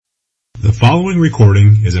The following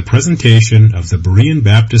recording is a presentation of the Berean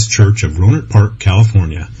Baptist Church of Rohnert Park,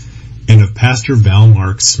 California, and of Pastor Val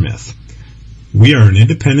Mark Smith. We are an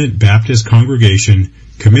independent Baptist congregation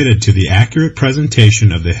committed to the accurate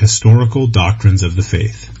presentation of the historical doctrines of the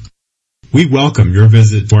faith. We welcome your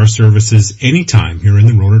visit to our services anytime here in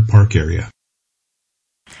the Rohnert Park area.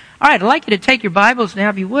 All right, I'd like you to take your Bibles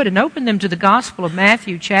now, if you would, and open them to the Gospel of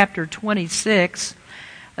Matthew, chapter 26.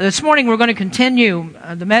 This morning we're going to continue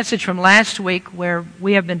the message from last week where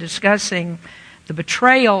we have been discussing the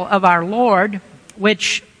betrayal of our Lord,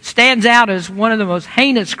 which stands out as one of the most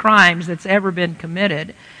heinous crimes that's ever been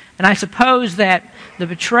committed. And I suppose that the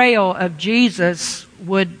betrayal of Jesus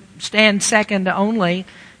would stand second only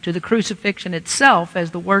to the crucifixion itself as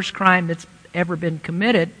the worst crime that's ever been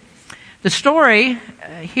committed. The story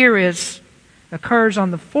here occurs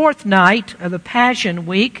on the fourth night of the Passion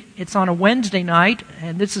Week. It's on a Wednesday night,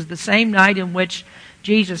 and this is the same night in which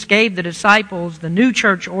Jesus gave the disciples the new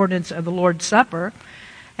church ordinance of the Lord's Supper.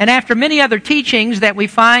 And after many other teachings that we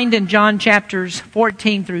find in John chapters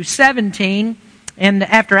 14 through 17, and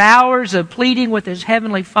after hours of pleading with his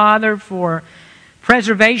heavenly Father for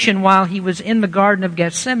preservation while he was in the Garden of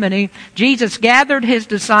Gethsemane, Jesus gathered his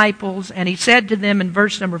disciples, and he said to them in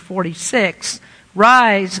verse number 46,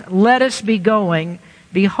 "Rise, let us be going.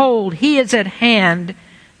 Behold, he is at hand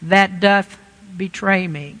that doth betray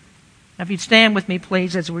me." Now, if you'd stand with me,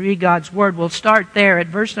 please, as we read God's Word. We'll start there at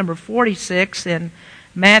verse number 46 in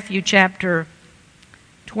Matthew chapter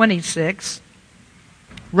 26.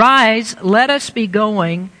 "Rise, let us be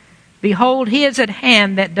going. Behold, he is at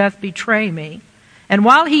hand that doth betray me. And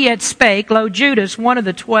while he yet spake, lo, Judas, one of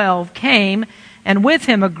the 12, came, and with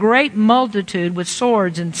him a great multitude with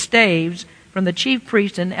swords and staves, from the chief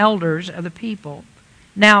priests and elders of the people.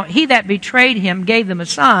 Now he that betrayed him gave them a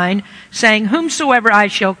sign, saying, Whomsoever I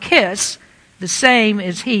shall kiss, the same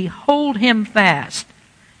is he. Hold him fast.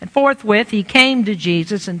 And forthwith he came to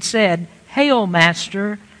Jesus and said, Hail,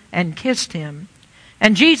 Master, and kissed him.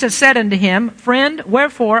 And Jesus said unto him, Friend,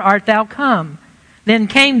 wherefore art thou come? Then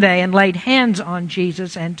came they and laid hands on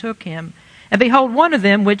Jesus and took him. And behold, one of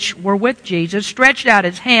them which were with Jesus stretched out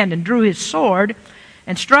his hand and drew his sword,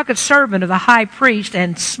 and struck a servant of the high priest,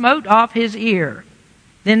 and smote off his ear.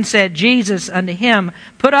 Then said Jesus unto him,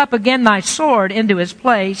 Put up again thy sword into his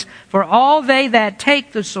place, for all they that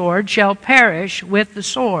take the sword shall perish with the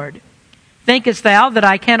sword. Thinkest thou that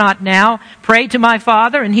I cannot now pray to my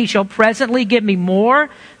Father, and he shall presently give me more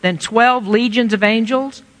than 12 legions of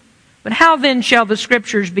angels? But how then shall the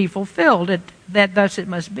Scriptures be fulfilled, that thus it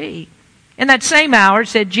must be? In that same hour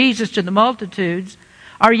said Jesus to the multitudes,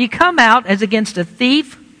 Are ye come out as against a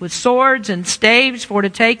thief, with swords and staves for to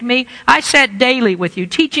take me? I sat daily with you,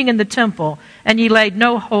 teaching in the temple, and ye laid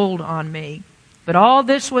no hold on me. But all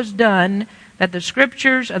this was done, that the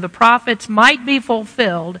Scriptures of the prophets might be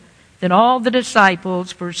fulfilled. Then all the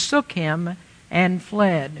disciples forsook him and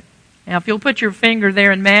fled." Now, if you'll put your finger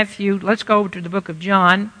there in Matthew, let's go over to the book of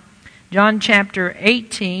John. John chapter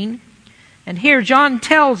 18. And here John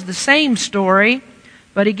tells the same story,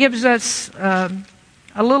 but he gives us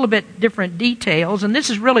a little bit different details. And this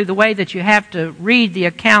is really the way that you have to read the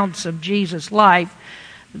accounts of Jesus' life.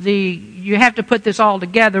 You have to put this all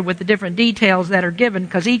together with the different details that are given,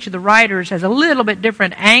 because each of the writers has a little bit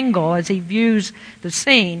different angle as he views the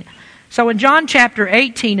scene. So in John chapter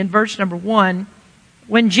 18 and verse number 1,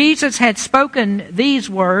 when Jesus had spoken these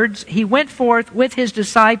words, he went forth with his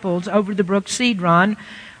disciples over the brook Cedron,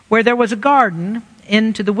 where there was a garden,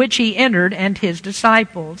 into the which he entered, and his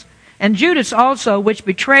disciples. And Judas also, which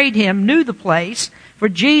betrayed him, knew the place, for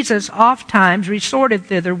Jesus ofttimes resorted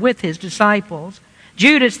thither with his disciples.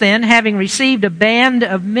 Judas then, having received a band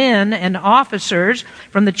of men and officers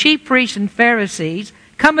from the chief priests and Pharisees,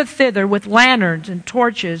 cometh thither with lanterns and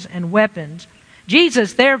torches and weapons.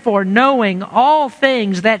 Jesus, therefore, knowing all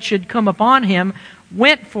things that should come upon him,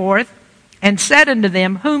 went forth and said unto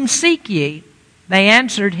them, Whom seek ye? They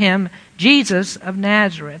answered him, Jesus of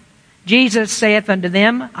Nazareth. Jesus saith unto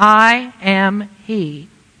them, I am he.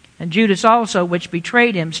 And Judas also, which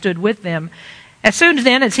betrayed him, stood with them. As soon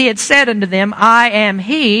then as he had said unto them, I am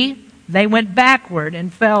he, they went backward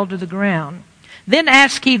and fell to the ground. Then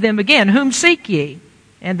asked he them again, Whom seek ye?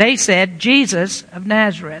 And they said, Jesus of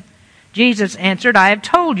Nazareth. Jesus answered, I have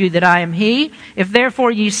told you that I am he. If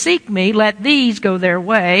therefore ye seek me, let these go their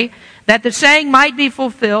way, that the saying might be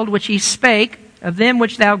fulfilled which he spake, Of them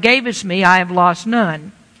which thou gavest me, I have lost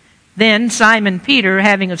none. Then Simon Peter,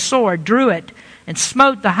 having a sword, drew it, and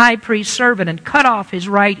smote the high priest's servant, and cut off his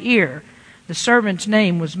right ear. The servant's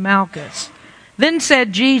name was Malchus. Then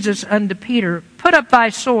said Jesus unto Peter, Put up thy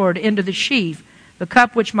sword into the sheath. The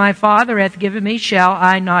cup which my Father hath given me, shall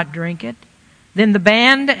I not drink it? Then the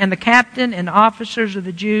band and the captain and officers of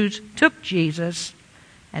the Jews took Jesus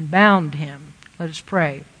and bound him. Let us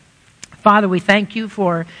pray. Father, we thank you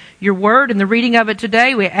for your word and the reading of it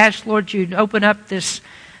today. We ask, Lord, you'd open up this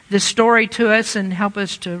story to us and help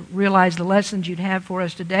us to realize the lessons you'd have for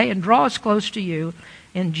us today and draw us close to you.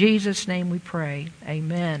 In Jesus' name we pray.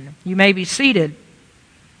 Amen. You may be seated.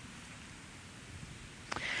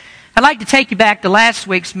 I'd like to take you back to last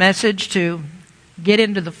week's message to get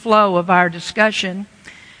into the flow of our discussion.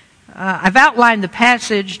 I've outlined the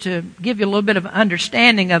passage to give you a little bit of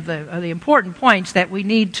understanding of the important points that we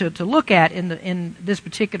need to look at in this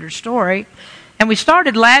particular story. And we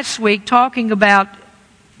started last week talking about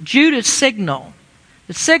Judas' signal,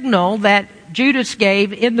 the signal that Judas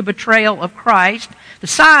gave in the betrayal of Christ, the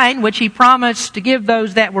sign which he promised to give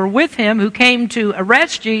those that were with him who came to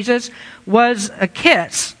arrest Jesus was a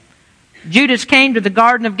kiss. Judas came to the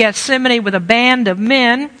Garden of Gethsemane with a band of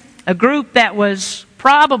men, a group that was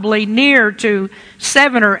probably near to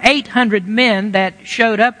 700 or 800 men that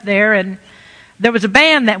showed up there, and there was a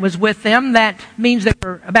band that was with them. That means there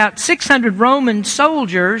were about 600 Roman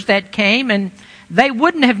soldiers that came, and they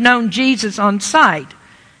wouldn't have known Jesus on sight.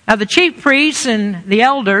 Now the chief priests and the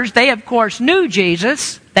elders, they of course knew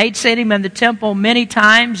Jesus. They'd seen him in the temple many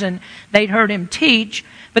times, and they'd heard him teach.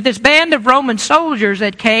 But this band of Roman soldiers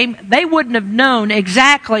that came, they wouldn't have known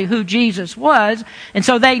exactly who Jesus was. And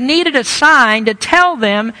so they needed a sign to tell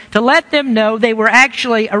them, to let them know they were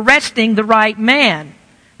actually arresting the right man.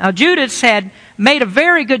 Now Judas had made a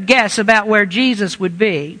very good guess about where Jesus would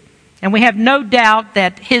be. And we have no doubt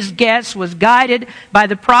that his guess was guided by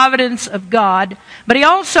the providence of God. But he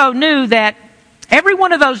also knew that every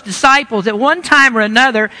one of those disciples, at one time or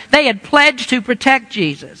another, they had pledged to protect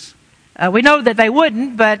Jesus. We know that they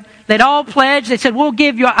wouldn't, but they'd all pledged. They said, we'll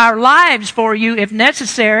give you our lives for you if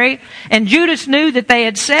necessary. And Judas knew that they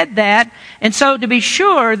had said that. And so to be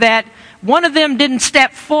sure that one of them didn't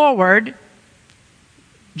step forward,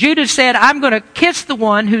 Judas said, I'm going to kiss the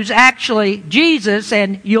one who's actually Jesus,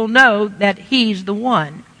 and you'll know that he's the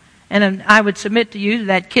one. And I would submit to you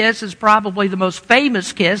that kiss is probably the most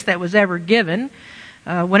famous kiss that was ever given.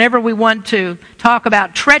 Whenever we want to talk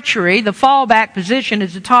about treachery, the fallback position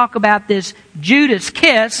is to talk about this Judas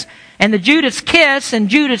kiss. And the Judas kiss and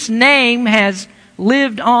Judas' name has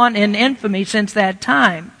lived on in infamy since that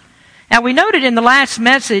time. Now we noted in the last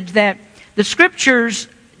message that the Scriptures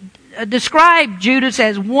describe Judas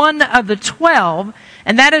as one of the 12,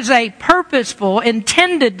 and that is a purposeful,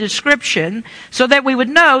 intended description so that we would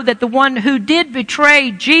know that the one who did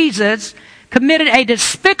betray Jesus committed a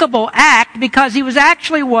despicable act because he was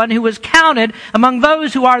actually one who was counted among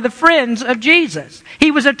those who are the friends of Jesus.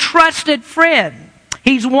 He was a trusted friend.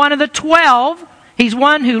 He's one of the 12. He's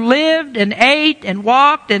one who lived and ate and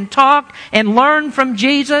walked and talked and learned from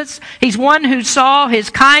Jesus. He's one who saw his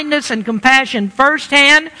kindness and compassion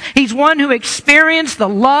firsthand. He's one who experienced the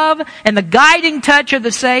love and the guiding touch of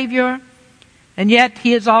the Savior. And yet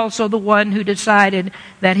he is also the one who decided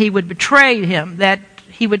that he would betray him, that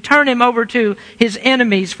he would turn him over to his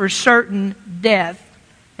enemies for certain death.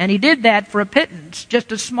 And he did that for a pittance,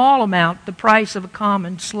 just a small amount, the price of a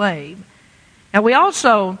common slave. Now we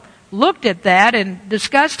also looked at that and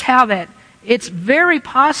discussed how that it's very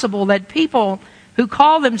possible that people who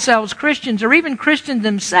call themselves Christians or even Christians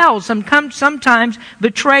themselves sometimes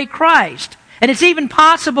betray Christ. And it's even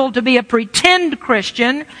possible to be a pretend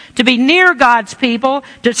Christian, to be near God's people,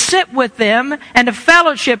 to sit with them and to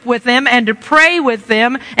fellowship with them and to pray with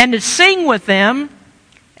them and to sing with them,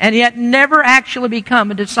 and yet never actually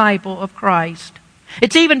become a disciple of Christ.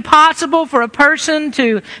 It's even possible for a person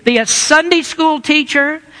to be a Sunday school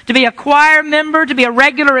teacher, to be a choir member, to be a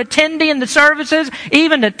regular attendee in the services,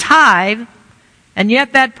 even to tithe, and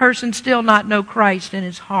yet that person still not know Christ in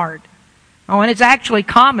his heart. Oh, and it's actually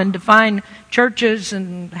common to find churches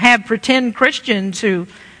and have pretend Christians who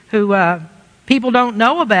people don't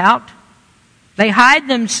know about. They hide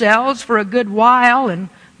themselves for a good while, and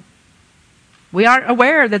we aren't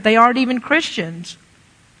aware that they aren't even Christians.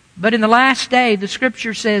 But in the last day, the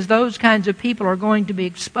Scripture says those kinds of people are going to be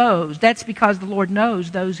exposed. That's because the Lord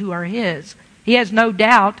knows those who are His. He has no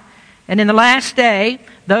doubt. And in the last day,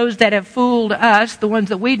 those that have fooled us, the ones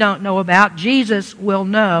that we don't know about, Jesus will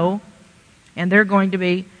know, and they're going to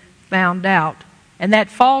be found out. And that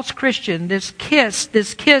false Christian, this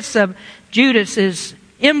kiss of Judas is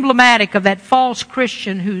emblematic of that false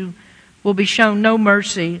Christian who will be shown no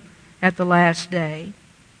mercy at the last day.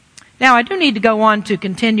 Now, I do need to go on to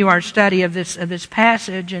continue our study of this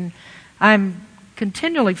passage, and I'm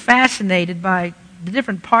continually fascinated by the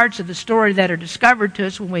different parts of the story that are discovered to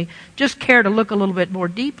us when we just care to look a little bit more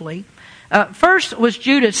deeply. First was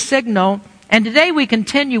Judas' signal, and today we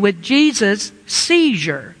continue with Jesus'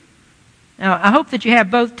 seizure. Now, I hope that you have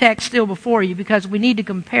both texts still before you because we need to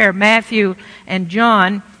compare Matthew and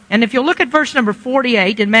John. And if you'll look at verse number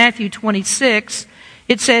 48 in Matthew 26,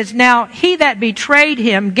 it says, "Now he that betrayed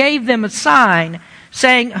him gave them a sign,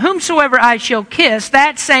 saying, Whomsoever I shall kiss,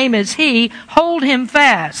 that same is he, hold him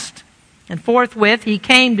fast. And forthwith he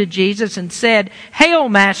came to Jesus and said, Hail,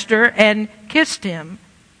 Master, and kissed him.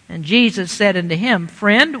 And Jesus said unto him,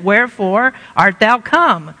 Friend, wherefore art thou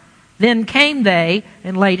come? Then came they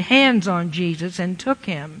and laid hands on Jesus and took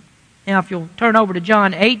him." Now if you'll turn over to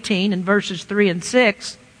John 18 and verses 3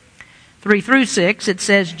 through 6, it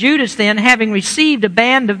says, "Judas then, having received a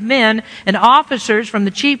band of men and officers from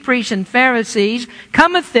the chief priests and Pharisees,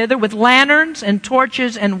 cometh thither with lanterns and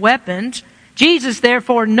torches and weapons. Jesus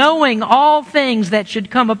therefore, knowing all things that should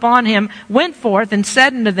come upon him, went forth and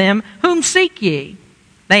said unto them, Whom seek ye?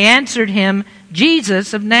 They answered him,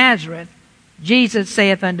 Jesus of Nazareth. Jesus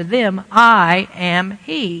saith unto them, I am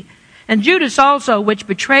he. And Judas also, which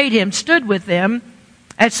betrayed him, stood with them.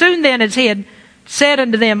 As soon then as he had said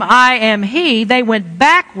unto them, I am he, they went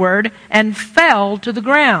backward and fell to the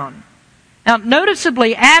ground." Now,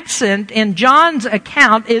 noticeably absent in John's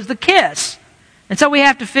account is the kiss. And so we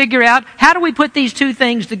have to figure out, how do we put these two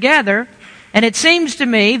things together? And it seems to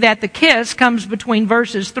me that the kiss comes between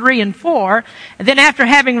verses 3 and 4. And then after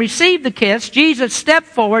having received the kiss, Jesus stepped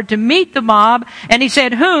forward to meet the mob, and he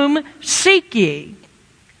said, Whom seek ye?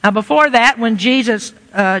 Now before that, when Judas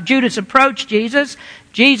approached Jesus,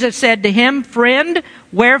 Jesus said to him, Friend,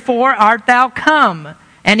 wherefore art thou come?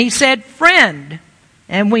 And he said, Friend.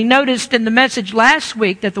 And we noticed in the message last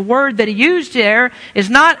week that the word that he used there is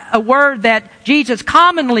not a word that Jesus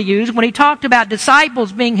commonly used when he talked about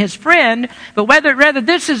disciples being his friend, but rather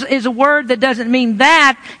this is a word that doesn't mean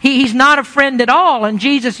that. He's not a friend at all. And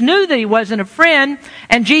Jesus knew that he wasn't a friend,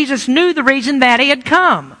 and Jesus knew the reason that he had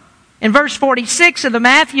come. In verse 46 of the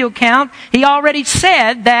Matthew account, he already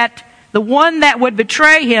said that the one that would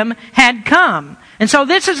betray him had come. And so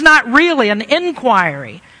this is not really an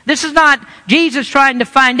inquiry. This is not Jesus trying to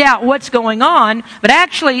find out what's going on, but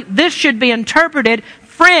actually this should be interpreted,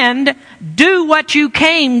 Friend, do what you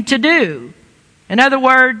came to do. In other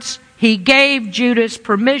words, he gave Judas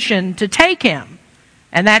permission to take him.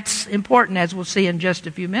 And that's important, as we'll see in just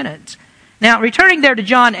a few minutes. Now, returning there to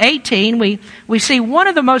John 18, we see one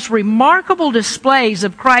of the most remarkable displays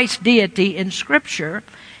of Christ's deity in Scripture,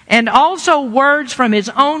 and also words from his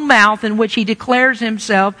own mouth in which he declares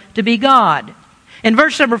himself to be God. In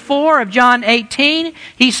verse number 4 of John 18,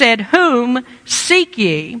 he said, Whom seek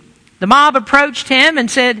ye? The mob approached him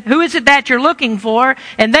and said, Who is it that you're looking for?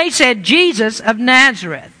 And they said, Jesus of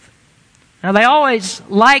Nazareth. Now they always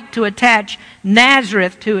like to attach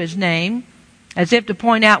Nazareth to his name, as if to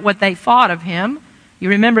point out what they thought of him. You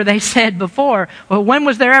remember they said before, well, when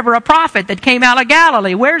was there ever a prophet that came out of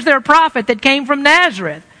Galilee? Where's there a prophet that came from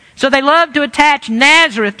Nazareth? So they love to attach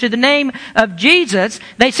Nazareth to the name of Jesus.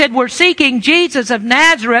 They said, we're seeking Jesus of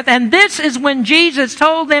Nazareth. And this is when Jesus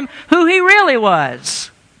told them who he really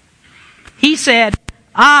was. He said,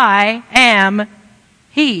 I am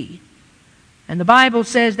he. And the Bible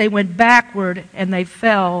says they went backward and they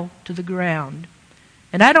fell to the ground.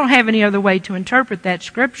 And I don't have any other way to interpret that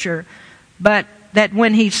scripture, but that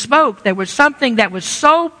when he spoke, there was something that was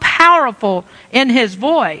so powerful in his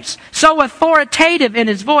voice, so authoritative in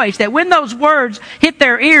his voice, that when those words hit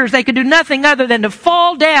their ears, they could do nothing other than to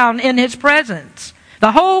fall down in his presence.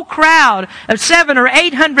 The whole crowd of 700 or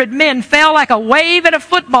 800 men fell like a wave at a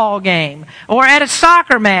football game or at a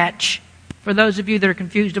soccer match, for those of you that are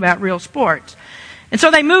confused about real sports. And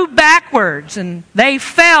so they moved backwards and they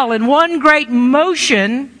fell in one great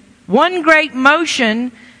motion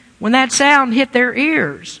when that sound hit their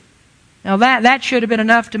ears. Now that should have been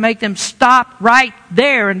enough to make them stop right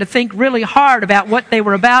there and to think really hard about what they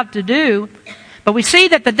were about to do. But we see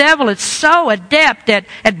that the devil is so adept at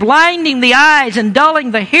blinding the eyes and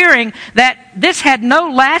dulling the hearing that this had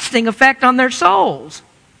no lasting effect on their souls.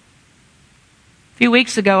 A few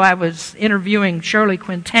weeks ago I was interviewing Shirley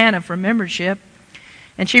Quintana for membership,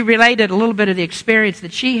 and she related a little bit of the experience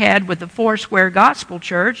that she had with the Foursquare Gospel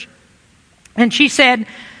Church. And she said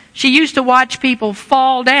she used to watch people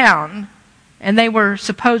fall down and they were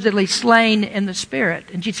supposedly slain in the Spirit.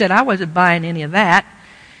 And she said, I wasn't buying any of that.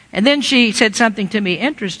 And then she said something to me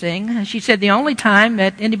interesting. She said the only time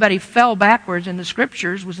that anybody fell backwards in the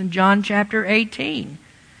Scriptures was in John chapter 18.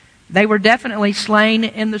 They were definitely slain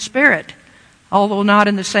in the Spirit, although not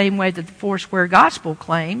in the same way that the Foursquare Gospel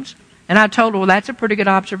claims. And I told her, well, that's a pretty good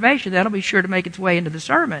observation. That'll be sure to make its way into the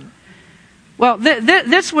sermon. Well,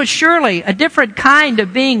 this was surely a different kind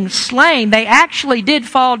of being slain. They actually did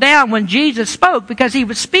fall down when Jesus spoke because he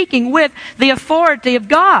was speaking with the authority of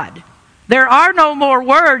God. There are no more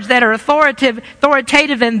words that are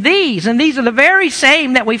authoritative than these. And these are the very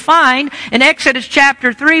same that we find in Exodus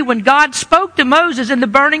chapter 3 when God spoke to Moses in the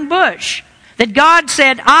burning bush. That God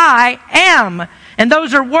said, I am. And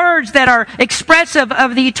those are words that are expressive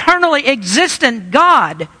of the eternally existent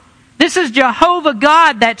God. This is Jehovah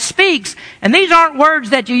God that speaks. And these aren't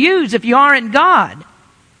words that you use if you aren't God.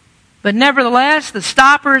 But nevertheless, the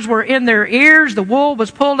stoppers were in their ears. The wool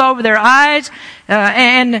was pulled over their eyes.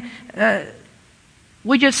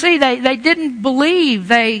 We just see they didn't believe.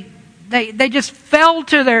 They just fell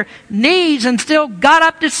to their knees and still got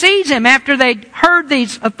up to seize him after they'd heard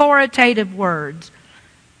these authoritative words.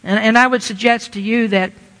 And I would suggest to you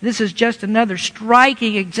that this is just another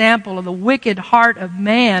striking example of the wicked heart of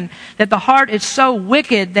man, that the heart is so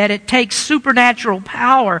wicked that it takes supernatural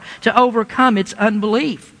power to overcome its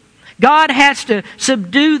unbelief. God has to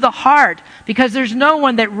subdue the heart because there's no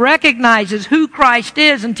one that recognizes who Christ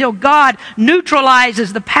is until God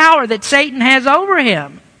neutralizes the power that Satan has over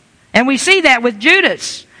him. And we see that with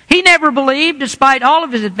Judas. He never believed despite all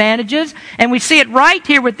of his advantages. And we see it right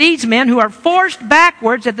here with these men who are forced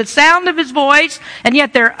backwards at the sound of his voice, and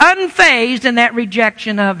yet they're unfazed in that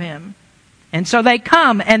rejection of him. And so they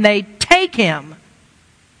come and they take him.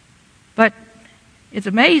 But it's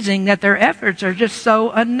amazing that their efforts are just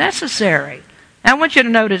so unnecessary. I want you to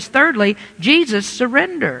notice, thirdly, Jesus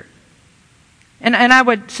surrendered. And I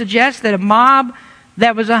would suggest that a mob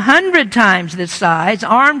that was 100 times this size,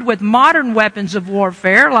 armed with modern weapons of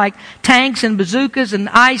warfare like tanks and bazookas and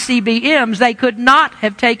ICBMs, they could not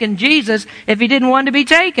have taken Jesus if he didn't want to be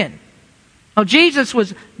taken. Well, Jesus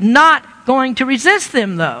was not going to resist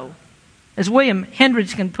them, though. As William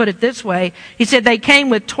Hendrickson put it this way, he said they came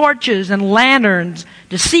with torches and lanterns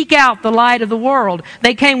to seek out the light of the world.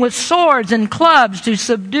 They came with swords and clubs to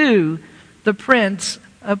subdue the Prince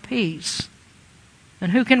of Peace.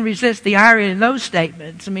 And who can resist the irony in those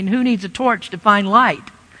statements? I mean, who needs a torch to find light?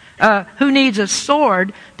 Who needs a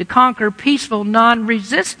sword to conquer peaceful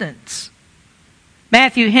non-resistance?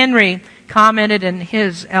 Matthew Henry commented in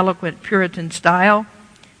his eloquent Puritan style.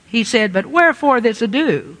 He said, "But wherefore this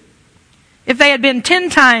ado? If they had been 10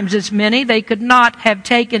 times as many, they could not have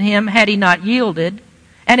taken him had he not yielded.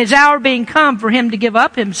 And his hour being come for him to give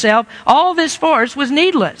up himself, all this force was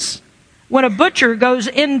needless. When a butcher goes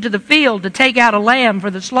into the field to take out a lamb for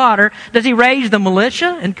the slaughter, does he raise the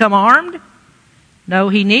militia and come armed? No,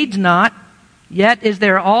 he needs not. Yet is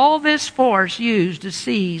there all this force used to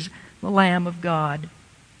seize the Lamb of God."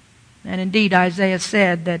 And indeed, Isaiah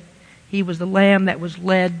said that he was the lamb that was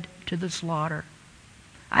led to the slaughter.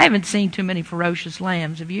 I haven't seen too many ferocious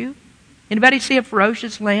lambs, have you? Anybody see a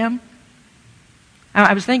ferocious lamb?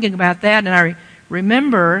 I was thinking about that, and I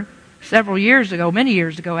remember several years ago, many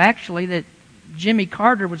years ago actually, that Jimmy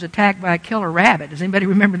Carter was attacked by a killer rabbit. Does anybody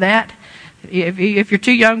remember that? If you're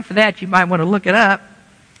too young for that, you might want to look it up.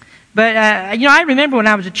 But, I remember when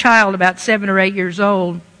I was a child, about 7 or 8 years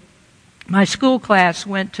old, my school class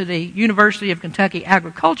went to the University of Kentucky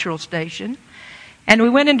Agricultural Station, and we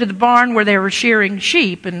went into the barn where they were shearing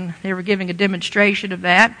sheep, and they were giving a demonstration of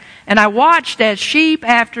that. And I watched as sheep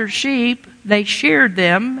after sheep, they sheared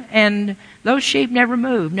them, and those sheep never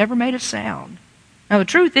moved, never made a sound. Now, the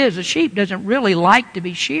truth is, a sheep doesn't really like to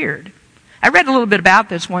be sheared. I read a little bit about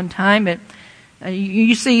this one time.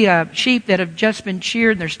 You see sheep that have just been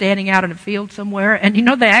sheared, and they're standing out in a field somewhere, and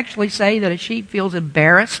they actually say that a sheep feels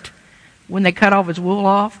embarrassed when they cut all his wool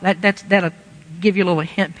off. That'll give you a little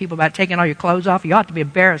hint, people, about taking all your clothes off. You ought to be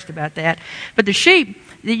embarrassed about that. But the sheep,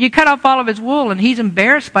 you cut off all of his wool, and he's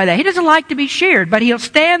embarrassed by that. He doesn't like to be sheared, but he'll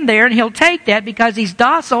stand there and he'll take that because he's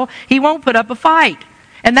docile. He won't put up a fight.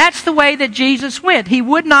 And that's the way that Jesus went. He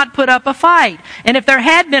would not put up a fight. And if there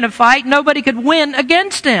had been a fight, nobody could win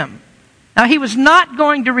against him. Now, he was not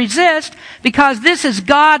going to resist because this is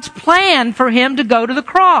God's plan for him to go to the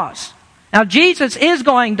cross. Now, Jesus is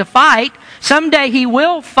going to fight. Someday he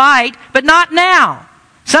will fight, but not now.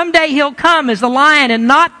 Someday he'll come as the lion and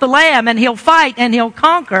not the lamb, and he'll fight and he'll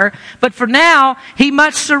conquer. But for now, he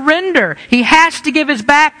must surrender. He has to give his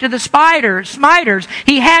back to the smiters.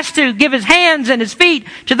 He has to give his hands and his feet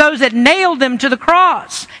to those that nailed him to the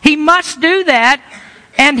cross. He must do that,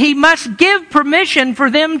 and he must give permission for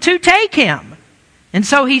them to take him. And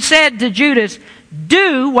so he said to Judas,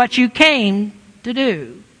 "Do what you came to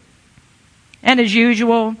do." And as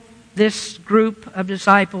usual, this group of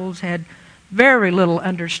disciples had very little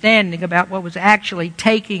understanding about what was actually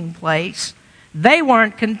taking place. They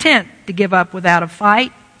weren't content to give up without a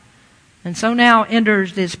fight. And so now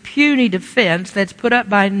enters this puny defense that's put up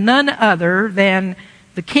by none other than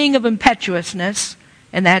the king of impetuousness,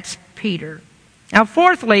 and that's Peter. Now,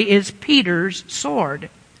 fourthly is Peter's sword.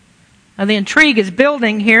 Now, the intrigue is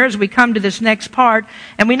building here as we come to this next part.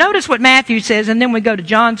 And we notice what Matthew says, and then we go to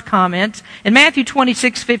John's comments. In Matthew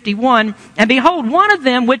 26:51, and behold, one of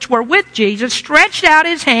them which were with Jesus stretched out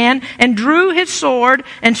his hand and drew his sword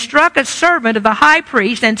and struck a servant of the high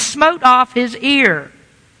priest and smote off his ear.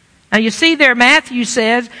 Now, you see there, Matthew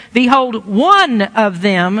says, behold, one of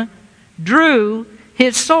them drew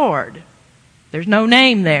his sword. There's no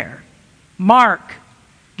name there. Mark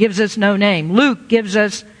gives us no name. Luke gives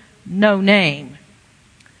us no name.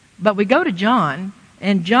 But we go to John,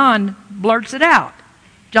 and John blurts it out.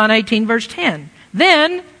 John 18, verse 10.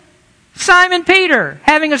 Then Simon Peter,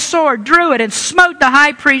 having a sword, drew it and smote the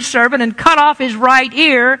high priest's servant and cut off his right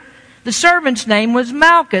ear. The servant's name was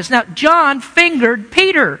Malchus. Now, John fingered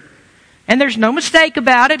Peter. And there's no mistake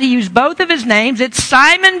about it. He used both of his names. It's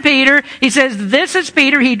Simon Peter. He says, this is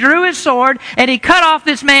Peter. He drew his sword and he cut off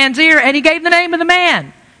this man's ear and he gave the name of the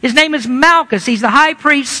man. His name is Malchus. He's the high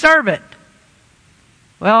priest's servant.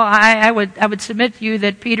 Well, I would submit to you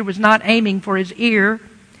that Peter was not aiming for his ear.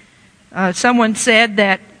 Someone said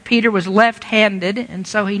that Peter was left-handed, and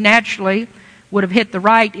so he naturally would have hit the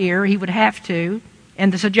right ear. He would have to.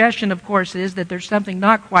 And the suggestion, of course, is that there's something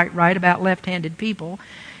not quite right about left-handed people.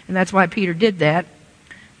 And that's why Peter did that.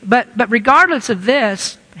 But regardless of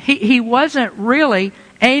this, he wasn't really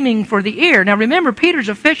aiming for the ear. Now remember, Peter's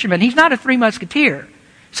a fisherman. He's not a Three Musketeer.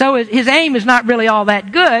 So his aim is not really all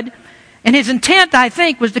that good. And his intent, I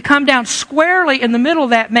think, was to come down squarely in the middle of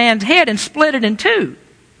that man's head and split it in two.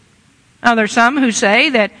 Now there's some who say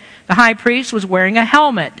that the high priest was wearing a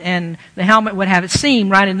helmet, and the helmet would have a seam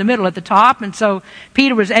right in the middle at the top, and so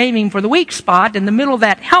Peter was aiming for the weak spot in the middle of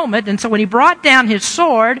that helmet, and so when he brought down his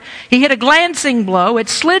sword, he hit a glancing blow. It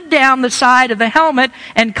slid down the side of the helmet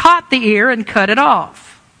and caught the ear and cut it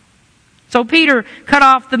off. So Peter cut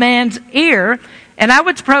off the man's ear, and I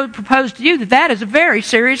would propose to you that that is a very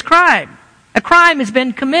serious crime. A crime has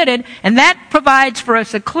been committed, and that provides for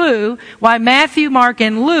us a clue why Matthew, Mark,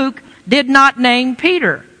 and Luke did not name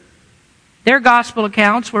Peter. Their gospel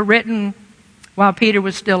accounts were written while Peter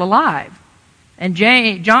was still alive. And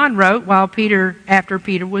John wrote after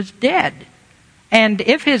Peter was dead. And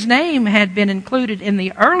if his name had been included in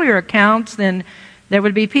the earlier accounts, then there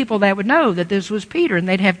would be people that would know that this was Peter, and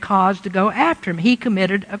they'd have cause to go after him. He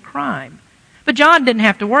committed a crime. But John didn't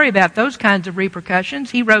have to worry about those kinds of repercussions.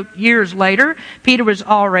 He wrote years later, Peter was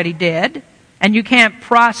already dead, and you can't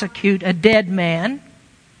prosecute a dead man.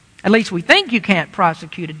 At least we think you can't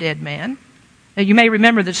prosecute a dead man. Now, you may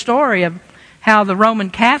remember the story of how the Roman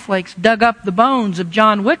Catholics dug up the bones of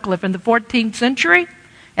John Wycliffe in the 14th century,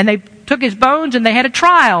 and they took his bones and they had a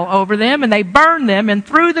trial over them, and they burned them and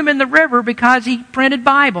threw them in the river because he printed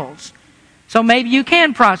Bibles. So maybe you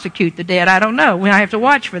can prosecute the dead. I don't know. We have to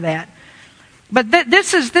watch for that. But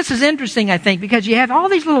this is interesting, I think, because you have all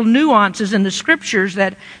these little nuances in the Scriptures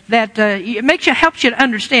that it helps you to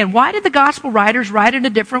understand, why did the Gospel writers write in a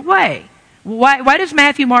different way? Why does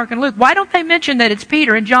Matthew, Mark, and Luke, why don't they mention that it's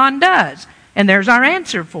Peter and John does? And there's our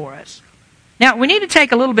answer for us. Now, we need to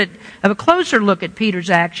take a little bit of a closer look at Peter's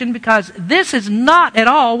action, because this is not at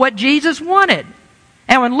all what Jesus wanted.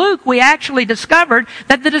 Now, in Luke, we actually discovered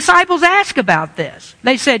that the disciples asked about this.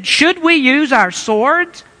 They said, should we use our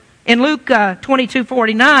swords? In Luke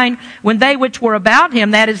 22:49, when they which were about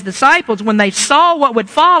him, that is disciples, when they saw what would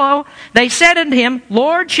follow, they said unto him,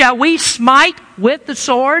 Lord, shall we smite with the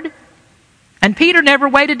sword? And Peter never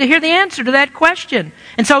waited to hear the answer to that question.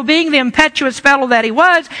 And so, being the impetuous fellow that he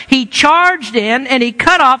was, he charged in and he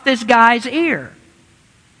cut off this guy's ear.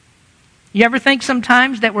 You ever think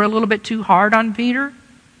sometimes that we're a little bit too hard on Peter?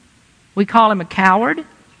 We call him a coward.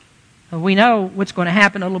 We know what's going to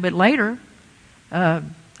happen a little bit later.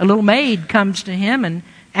 A little maid comes to him and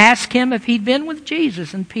asks him if he'd been with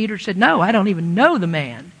Jesus. And Peter said, no, I don't even know the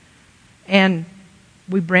man. And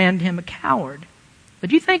we brand him a coward.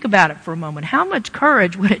 But you think about it for a moment. How much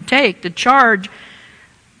courage would it take to charge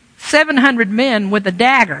 700 men with a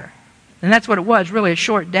dagger? And that's what it was, really a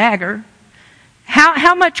short dagger.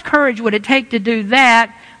 How much courage would it take to do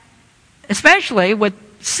that, especially with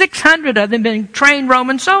 600 of them being trained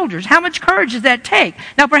Roman soldiers? How much courage does that take?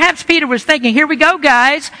 Now, perhaps Peter was thinking, here we go,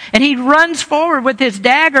 guys. And he runs forward with his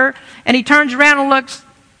dagger, and he turns around and looks.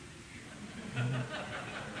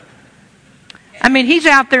 I mean, he's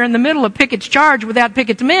out there in the middle of Pickett's charge without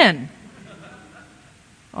Pickett's men.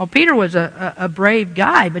 Oh, Peter was a brave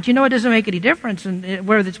guy, but it doesn't make any difference. And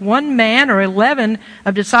whether it's one man or 11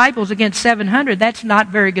 of disciples against 700, that's not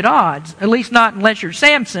very good odds. At least not unless you're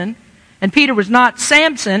Samson. And Peter was not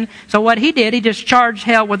Samson, so what he did, he just charged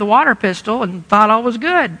hell with a water pistol and thought all was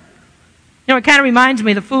good. It kind of reminds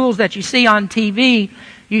me of the fools that you see on TV.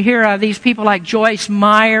 You hear these people like Joyce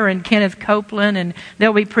Meyer and Kenneth Copeland, and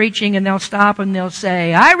they'll be preaching and they'll stop and they'll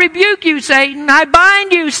say, "I rebuke you, Satan. I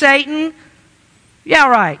bind you, Satan." Yeah,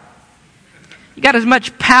 right. You got as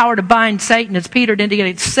much power to bind Satan as Peter did to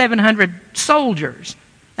get 700 soldiers.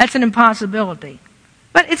 That's an impossibility.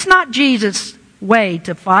 But it's not Jesus' way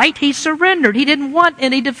to fight. He surrendered. He didn't want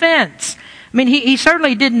any defense. He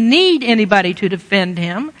certainly didn't need anybody to defend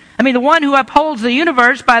him. The one who upholds the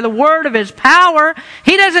universe by the word of his power,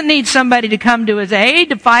 he doesn't need somebody to come to his aid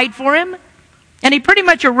to fight for him. And he pretty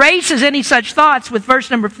much erases any such thoughts with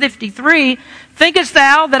verse number 53. "Thinkest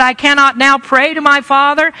thou that I cannot now pray to my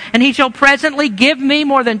Father, and he shall presently give me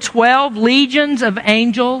more than 12 legions of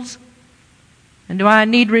angels?" And do I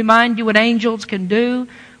need to remind you what angels can do?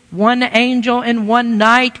 One angel in one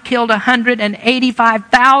night killed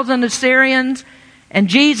 185,000 Assyrians. And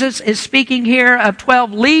Jesus is speaking here of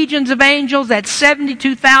 12 legions of angels. That's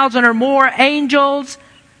 72,000 or more angels.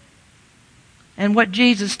 And what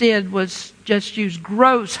Jesus did was just use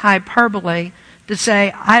gross hyperbole to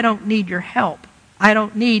say, "I don't need your help. I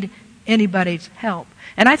don't need anybody's help."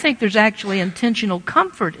 And I think there's actually intentional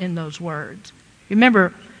comfort in those words.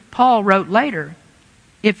 Remember, Paul wrote later,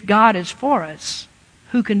 "If God is for us,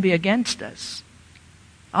 who can be against us?"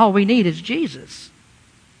 All we need is Jesus.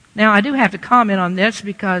 Now, I do have to comment on this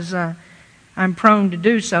because I'm prone to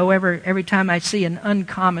do so every time I see an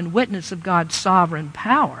uncommon witness of God's sovereign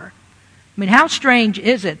power. How strange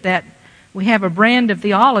is it that we have a brand of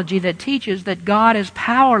theology that teaches that God is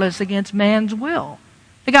powerless against man's will?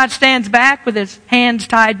 That God stands back with his hands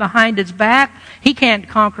tied behind his back. He can't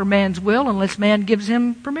conquer man's will unless man gives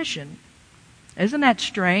him permission. Isn't that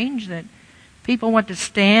strange that people want to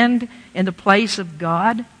stand in the place of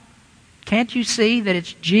God? Can't you see that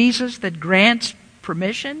it's Jesus that grants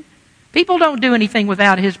permission? People don't do anything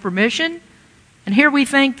without his permission. And here we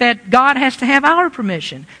think that God has to have our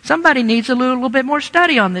permission. Somebody needs a little bit more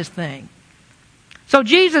study on this thing. So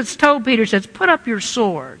Jesus told Peter, says, "Put up your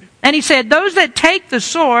sword." And he said, "Those that take the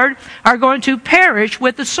sword are going to perish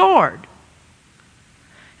with the sword."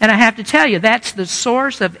 And I have to tell you, that's the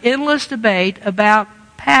source of endless debate about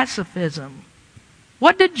pacifism.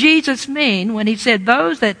 What did Jesus mean when he said,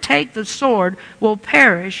 "Those that take the sword will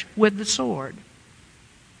perish with the sword"?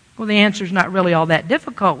 Well, the answer is not really all that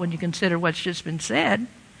difficult when you consider what's just been said.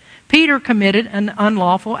 Peter committed an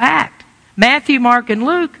unlawful act. Matthew, Mark, and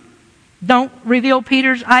Luke don't reveal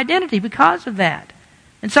Peter's identity because of that.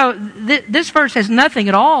 And so this verse has nothing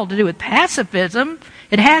at all to do with pacifism.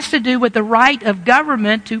 It has to do with the right of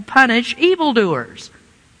government to punish evildoers.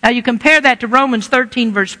 Now you compare that to Romans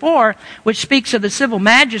 13 verse 4, which speaks of the civil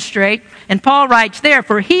magistrate, and Paul writes there,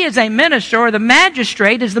 "For he is a minister," or the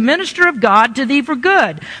magistrate is the minister of God to thee for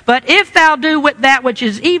good. "But if thou do that which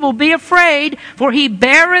is evil, be afraid, for he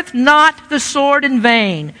beareth not the sword in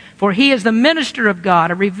vain. For he is the minister of God,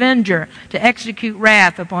 a revenger, to execute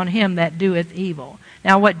wrath upon him that doeth evil."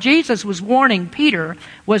 Now what Jesus was warning Peter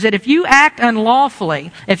was that if you act unlawfully,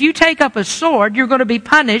 if you take up a sword, you're going to be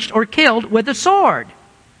punished or killed with a sword.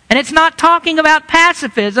 And it's not talking about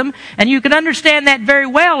pacifism, and you can understand that very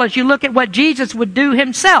well as you look at what Jesus would do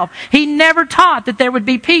himself. He never taught that there would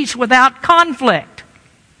be peace without conflict.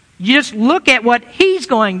 You just look at what he's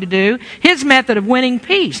going to do, his method of winning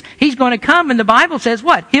peace. He's going to come, and the Bible says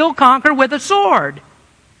what? He'll conquer with a sword.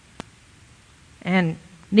 And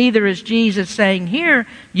neither is Jesus saying here,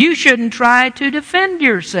 you shouldn't try to defend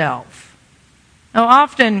yourself. Now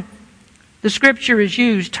often the scripture is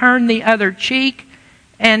used, turn the other cheek.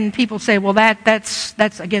 And people say, well, that's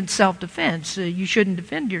against self-defense. You shouldn't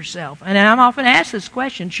defend yourself. And I'm often asked this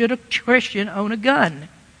question, should a Christian own a gun?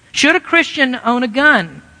 Should a Christian own a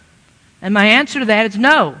gun? And my answer to that is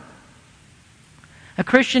no. A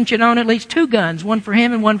Christian should own at least 2 guns, one for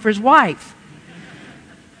him and one for his wife.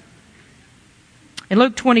 In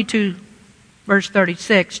Luke 22, verse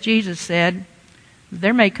 36, Jesus said,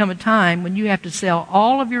 "There may come a time when you have to sell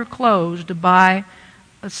all of your clothes to buy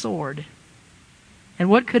a sword." And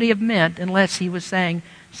what could he have meant unless he was saying,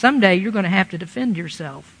 someday you're going to have to defend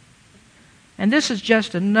yourself. And this is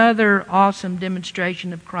just another awesome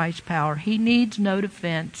demonstration of Christ's power. He needs no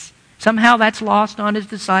defense. Somehow that's lost on his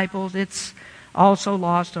disciples. It's also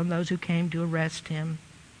lost on those who came to arrest him.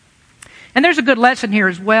 And there's a good lesson here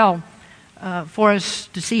as well for us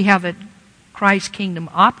to see how that Christ's kingdom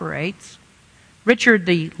operates. Richard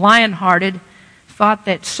the Lionhearted thought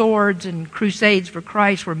that swords and crusades for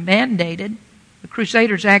Christ were mandated. The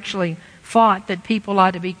Crusaders actually thought that people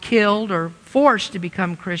ought to be killed or forced to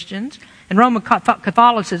become Christians. And Roman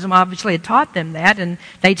Catholicism obviously had taught them that, and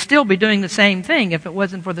they'd still be doing the same thing if it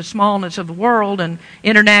wasn't for the smallness of the world and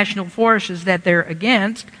international forces that they're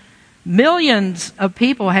against. Millions of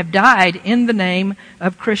people have died in the name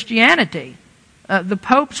of Christianity. The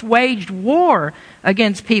popes waged war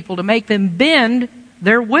against people to make them bend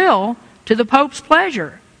their will to the Pope's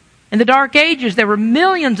pleasure. In the Dark Ages, there were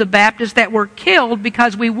millions of Baptists that were killed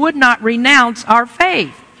because we would not renounce our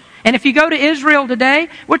faith. And if you go to Israel today,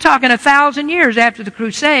 we're talking 1,000 years after the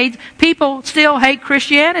Crusades, people still hate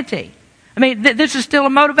Christianity. I mean, this is still a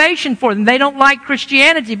motivation for them. They don't like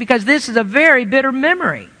Christianity because this is a very bitter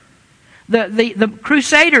memory. The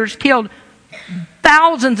Crusaders killed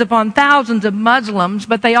thousands upon thousands of Muslims,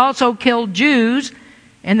 but they also killed Jews,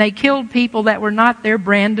 and they killed people that were not their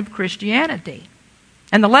brand of Christianity.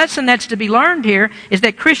 And the lesson that's to be learned here is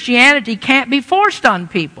that Christianity can't be forced on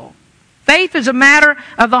people. Faith is a matter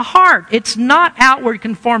of the heart. It's not outward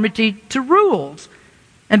conformity to rules.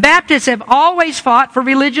 And Baptists have always fought for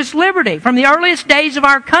religious liberty. From the earliest days of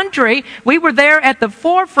our country, we were there at the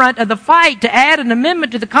forefront of the fight to add an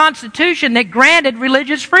amendment to the Constitution that granted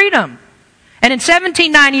religious freedom. And in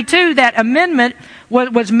 1792, that amendment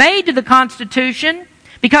was made to the Constitution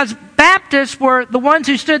because Baptists were the ones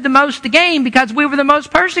who stood the most to gain because we were the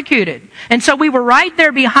most persecuted. And so we were right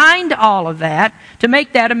there behind all of that to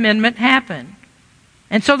make that amendment happen.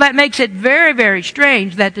 And so that makes it very, very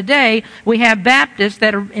strange that today we have Baptists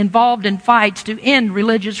that are involved in fights to end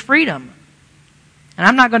religious freedom. And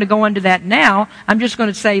I'm not going to go into that now. I'm just going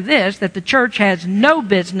to say this, that the church has no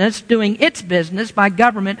business doing its business by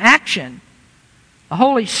government action. The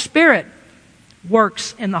Holy Spirit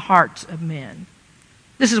works in the hearts of men.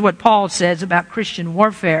 This is what Paul says about Christian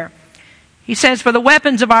warfare. He says, "For the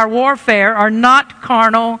weapons of our warfare are not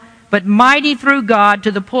carnal, but mighty through God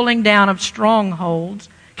to the pulling down of strongholds,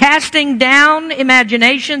 casting down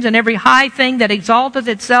imaginations and every high thing that exalteth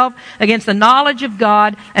itself against the knowledge of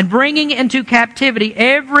God, and bringing into captivity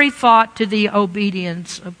every thought to the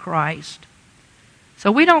obedience of Christ."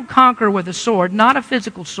 So we don't conquer with a sword, not a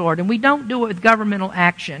physical sword, and we don't do it with governmental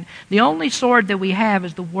action. The only sword that we have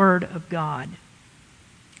is the Word of God.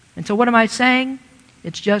 And so what am I saying?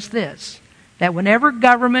 It's just this, that whenever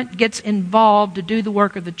government gets involved to do the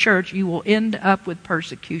work of the church, you will end up with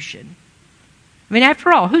persecution. I mean,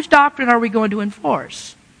 after all, whose doctrine are we going to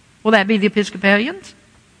enforce? Will that be the Episcopalians?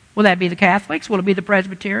 Will that be the Catholics? Will it be the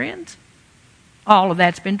Presbyterians? All of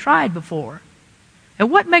that's been tried before.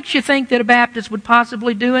 And what makes you think that a Baptist would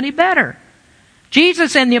possibly do any better?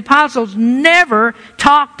 Jesus and the apostles never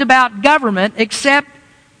talked about government except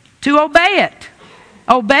to obey it.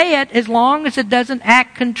 Obey it as long as it doesn't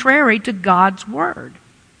act contrary to God's Word.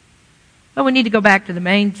 But we need to go back to the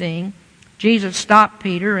main thing. Jesus stopped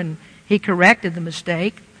Peter and he corrected the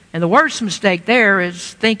mistake. And the worst mistake there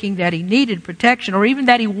is thinking that he needed protection or even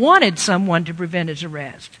that he wanted someone to prevent his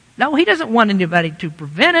arrest. No, he doesn't want anybody to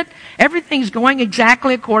prevent it. Everything's going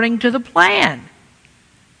exactly according to the plan.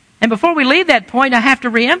 And before we leave that point, I have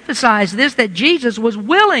to reemphasize this, that Jesus was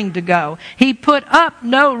willing to go. He put up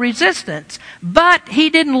no resistance. But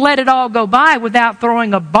he didn't let it all go by without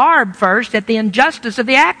throwing a barb first at the injustice of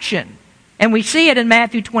the action. And we see it in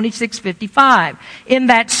Matthew 26:55. "In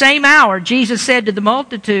that same hour, Jesus said to the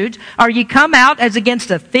multitudes, Are ye come out as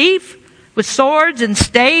against a thief, with swords and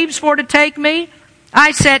staves for to take me?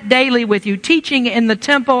 I sat daily with you, teaching in the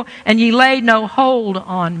temple, and ye laid no hold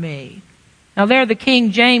on me." Now there the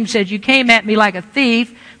King James says, "You came at me like a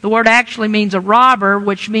thief." The word actually means a robber,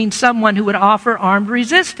 which means someone who would offer armed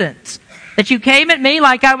resistance. That you came at me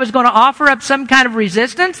like I was going to offer up some kind of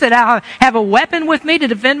resistance, that I have a weapon with me to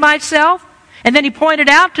defend myself. And then he pointed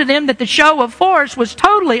out to them that the show of force was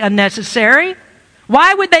totally unnecessary.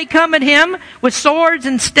 Why would they come at him with swords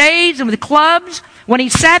and staves and with clubs when he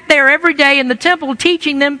sat there every day in the temple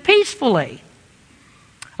teaching them peacefully?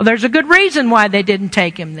 Well, there's a good reason why they didn't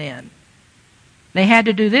take him then. They had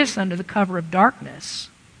to do this under the cover of darkness.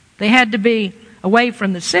 They had to be away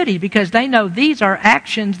from the city because they know these are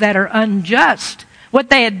actions that are unjust. What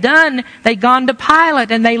they had done, they'd gone to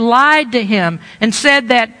Pilate and they lied to him and said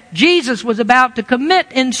that Jesus was about to commit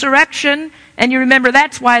insurrection. And you remember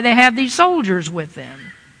that's why they have these soldiers with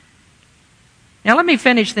them. Now let me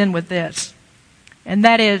finish then with this. And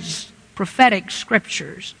that is prophetic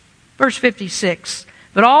scriptures. Verse 56.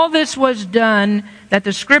 "But all this was done that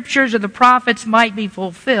the scriptures of the prophets might be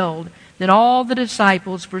fulfilled. Then all the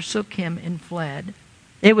disciples forsook him and fled."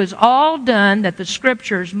 It was all done that the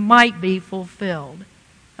scriptures might be fulfilled.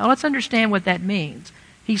 Now let's understand what that means.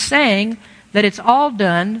 He's saying that it's all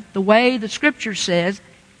done the way the Scripture says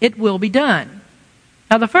it will be done.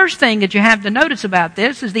 Now, the first thing that you have to notice about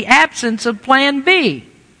this is the absence of plan B.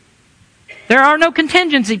 There are no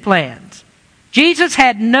contingency plans. Jesus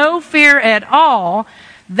had no fear at all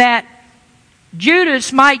that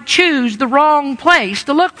Judas might choose the wrong place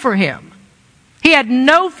to look for him. He had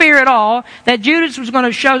no fear at all that Judas was going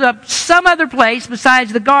to show up some other place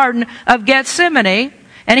besides the Garden of Gethsemane.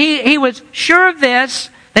 And he was sure of this,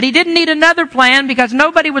 that he didn't need another plan because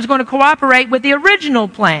nobody was going to cooperate with the original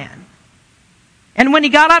plan. And when he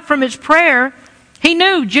got up from his prayer, he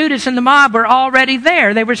knew Judas and the mob were already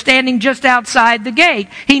there. They were standing just outside the gate.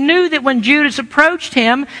 He knew that when Judas approached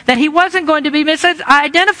him, that he wasn't going to be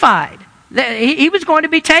misidentified. He was going to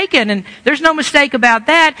be taken, and there's no mistake about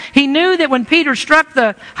that. He knew that when Peter struck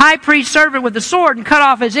the high priest's servant with the sword and cut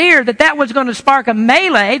off his ear, that was going to spark a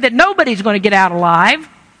melee, that nobody's going to get out alive.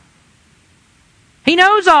 He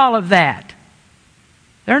knows all of that.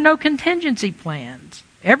 There are no contingency plans.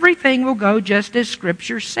 Everything will go just as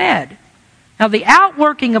Scripture said. Now, the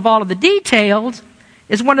outworking of all of the details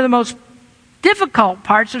is one of the most difficult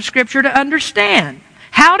parts of Scripture to understand.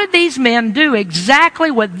 How did these men do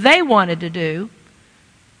exactly what they wanted to do,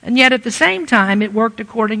 and yet at the same time it worked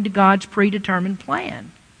according to God's predetermined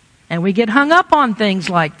plan? And we get hung up on things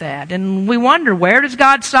like that, and we wonder, where does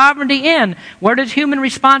God's sovereignty end? Where does human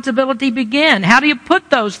responsibility begin? How do you put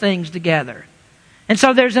those things together? And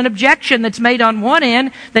so there's an objection that's made on one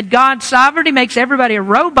end that God's sovereignty makes everybody a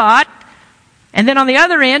robot. And then on the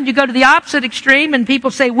other end, you go to the opposite extreme and people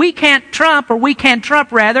say we can't trump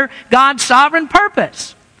God's sovereign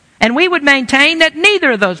purpose. And we would maintain that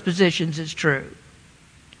neither of those positions is true.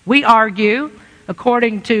 We argue,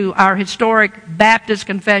 according to our historic Baptist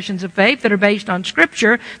confessions of faith that are based on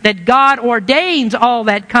Scripture, that God ordains all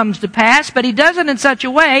that comes to pass, but He does it in such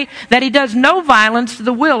a way that He does no violence to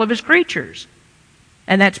the will of His creatures.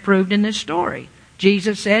 And that's proved in this story.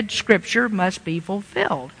 Jesus said Scripture must be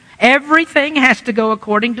fulfilled. Everything has to go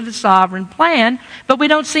according to the sovereign plan, but we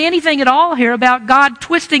don't see anything at all here about God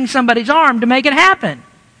twisting somebody's arm to make it happen.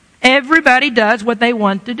 Everybody does what they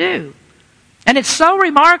want to do. And it's so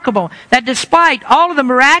remarkable that despite all of the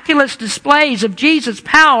miraculous displays of Jesus'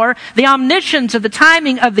 power, the omniscience of the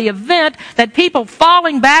timing of the event, that people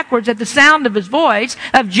falling backwards at the sound of His voice,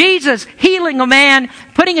 of Jesus healing a man,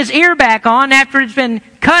 putting his ear back on after it's been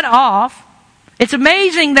cut off, it's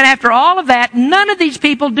amazing that after all of that, none of these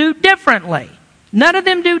people do differently. None of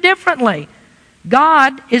them do differently.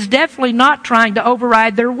 God is definitely not trying to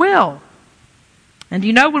override their will. And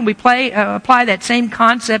you know, when we apply that same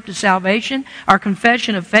concept to salvation, our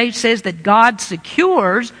confession of faith says that God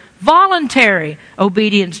secures voluntary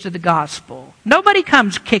obedience to the gospel. Nobody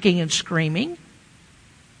comes kicking and screaming.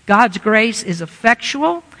 God's grace is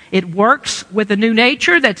effectual. It works with a new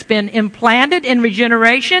nature that's been implanted in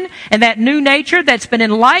regeneration, and that new nature that's been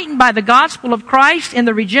enlightened by the gospel of Christ in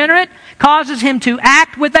the regenerate causes him to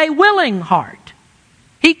act with a willing heart.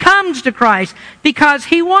 He comes to Christ because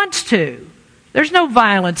he wants to. There's no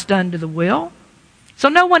violence done to the will. So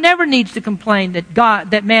no one ever needs to complain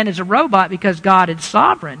that man is a robot because God is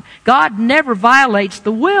sovereign. God never violates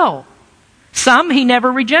the will. Some He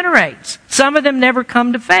never regenerates. Some of them never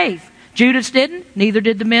come to faith. Judas didn't, neither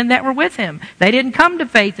did the men that were with him. They didn't come to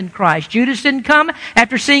faith in Christ. Judas didn't come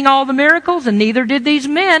after seeing all the miracles, and neither did these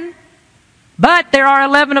men. But there are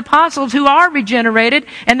 11 apostles who are regenerated,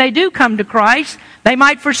 and they do come to Christ. They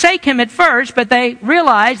might forsake Him at first, but they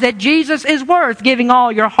realize that Jesus is worth giving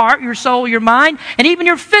all your heart, your soul, your mind, and even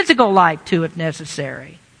your physical life to if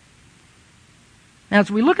necessary. Now,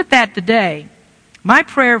 as we look at that today, my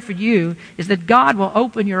prayer for you is that God will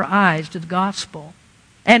open your eyes to the gospel.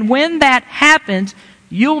 And when that happens,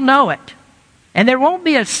 you'll know it. And there won't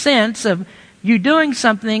be a sense of you doing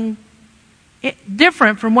something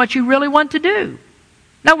different from what you really want to do.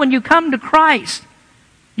 No, when you come to Christ,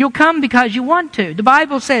 you'll come because you want to. The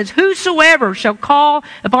Bible says, whosoever shall call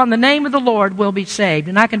upon the name of the Lord will be saved.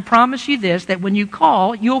 And I can promise you this, that when you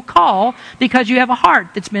call, you'll call because you have a heart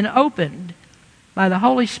that's been opened by the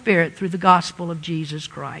Holy Spirit through the gospel of Jesus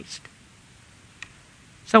Christ.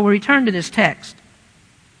 So we return to this text.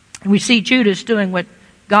 And we see Judas doing what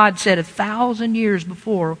God said 1,000 years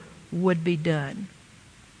before would be done.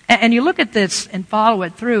 And you look at this and follow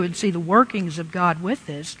it through and see the workings of God with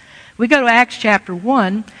this. We go to Acts chapter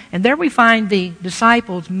 1, and there we find the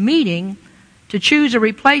disciples meeting to choose a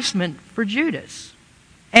replacement for Judas.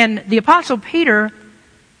 And the Apostle Peter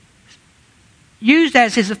used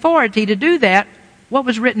as his authority to do that what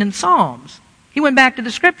was written in Psalms. He went back to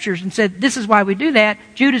the Scriptures and said, this is why we do that.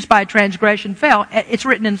 Judas by transgression fell. It's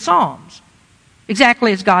written in Psalms.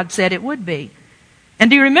 Exactly as God said it would be. And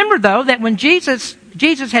do you remember, though, that when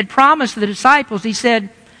Jesus had promised the disciples, he said,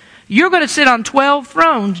 you're going to sit on 12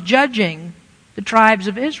 thrones judging the tribes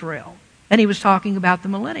of Israel. And he was talking about the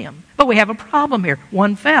millennium. But we have a problem here.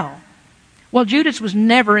 One fell. Well, Judas was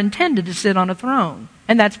never intended to sit on a throne.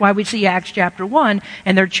 And that's why we see Acts chapter 1,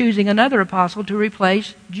 and they're choosing another apostle to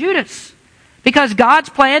replace Judas. Because God's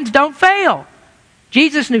plans don't fail.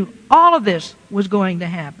 Jesus knew all of this was going to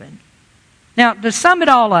happen. Now, to sum it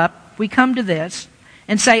all up, we come to this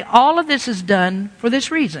and say all of this is done for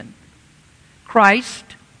this reason. Christ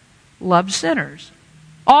loves sinners.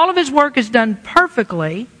 All of his work is done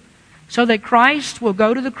perfectly so that Christ will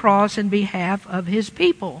go to the cross in behalf of his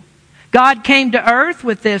people. God came to earth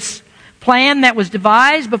with this plan that was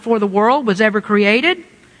devised before the world was ever created.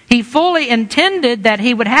 He fully intended that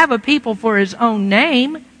he would have a people for his own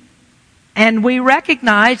name. And we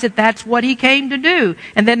recognize that that's what he came to do.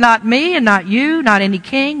 And that not me and not you, not any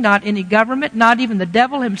king, not any government, not even the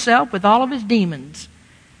devil himself with all of his demons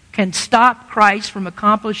can stop Christ from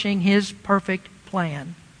accomplishing his perfect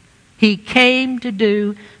plan. He came to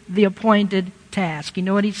do the appointed task. You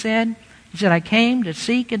know what he said? He said, I came to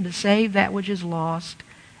seek and to save that which is lost.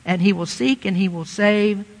 And he will seek and he will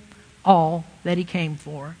save all that he came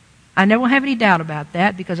for. I never have any doubt about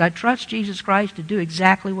that because I trust Jesus Christ to do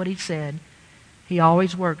exactly what he said. He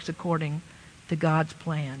always works according to God's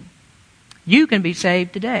plan. You can be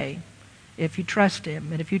saved today if you trust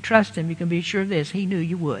him. And if you trust him, you can be sure of this. He knew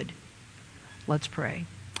you would. Let's pray.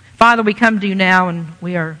 Father, we come to you now and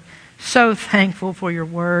we are so thankful for your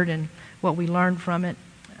word and what we learned from it.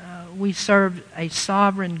 We serve a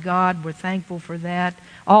sovereign God. We're thankful for that.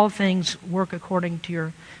 All things work according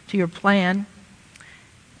to your plan.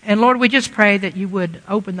 And Lord, we just pray that you would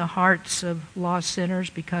open the hearts of lost sinners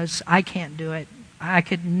because I can't do it. I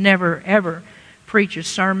could never, ever preach a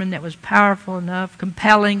sermon that was powerful enough,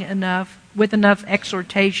 compelling enough, with enough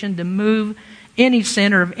exhortation to move any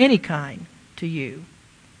sinner of any kind to you.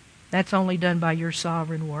 That's only done by your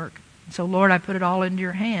sovereign work. So Lord, I put it all into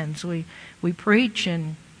your hands. We preach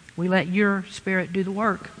and we let your Spirit do the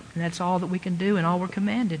work. And that's all that we can do and all we're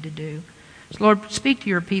commanded to do. So Lord, speak to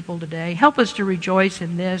your people today. Help us to rejoice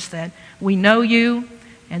in this, that we know you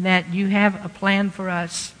and that you have a plan for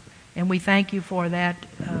us. And we thank you for that.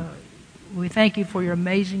 We thank you for your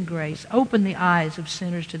amazing grace. Open the eyes of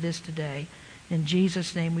sinners to this today. In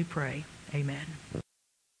Jesus' name we pray. Amen.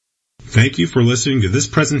 Thank you for listening to this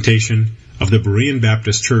presentation of the Berean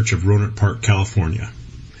Baptist Church of Rohnert Park, California.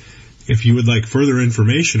 If you would like further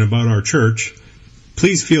information about our church,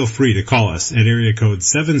 please feel free to call us at area code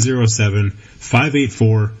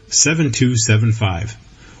 707-584-7275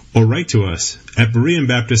 or write to us at Berean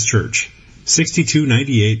Baptist Church,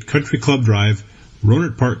 6298 Country Club Drive,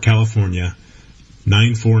 Rohnert Park, California,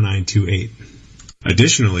 94928.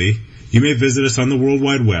 Additionally, you may visit us on the World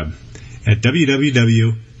Wide Web at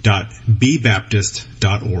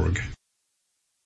www.bbaptist.org.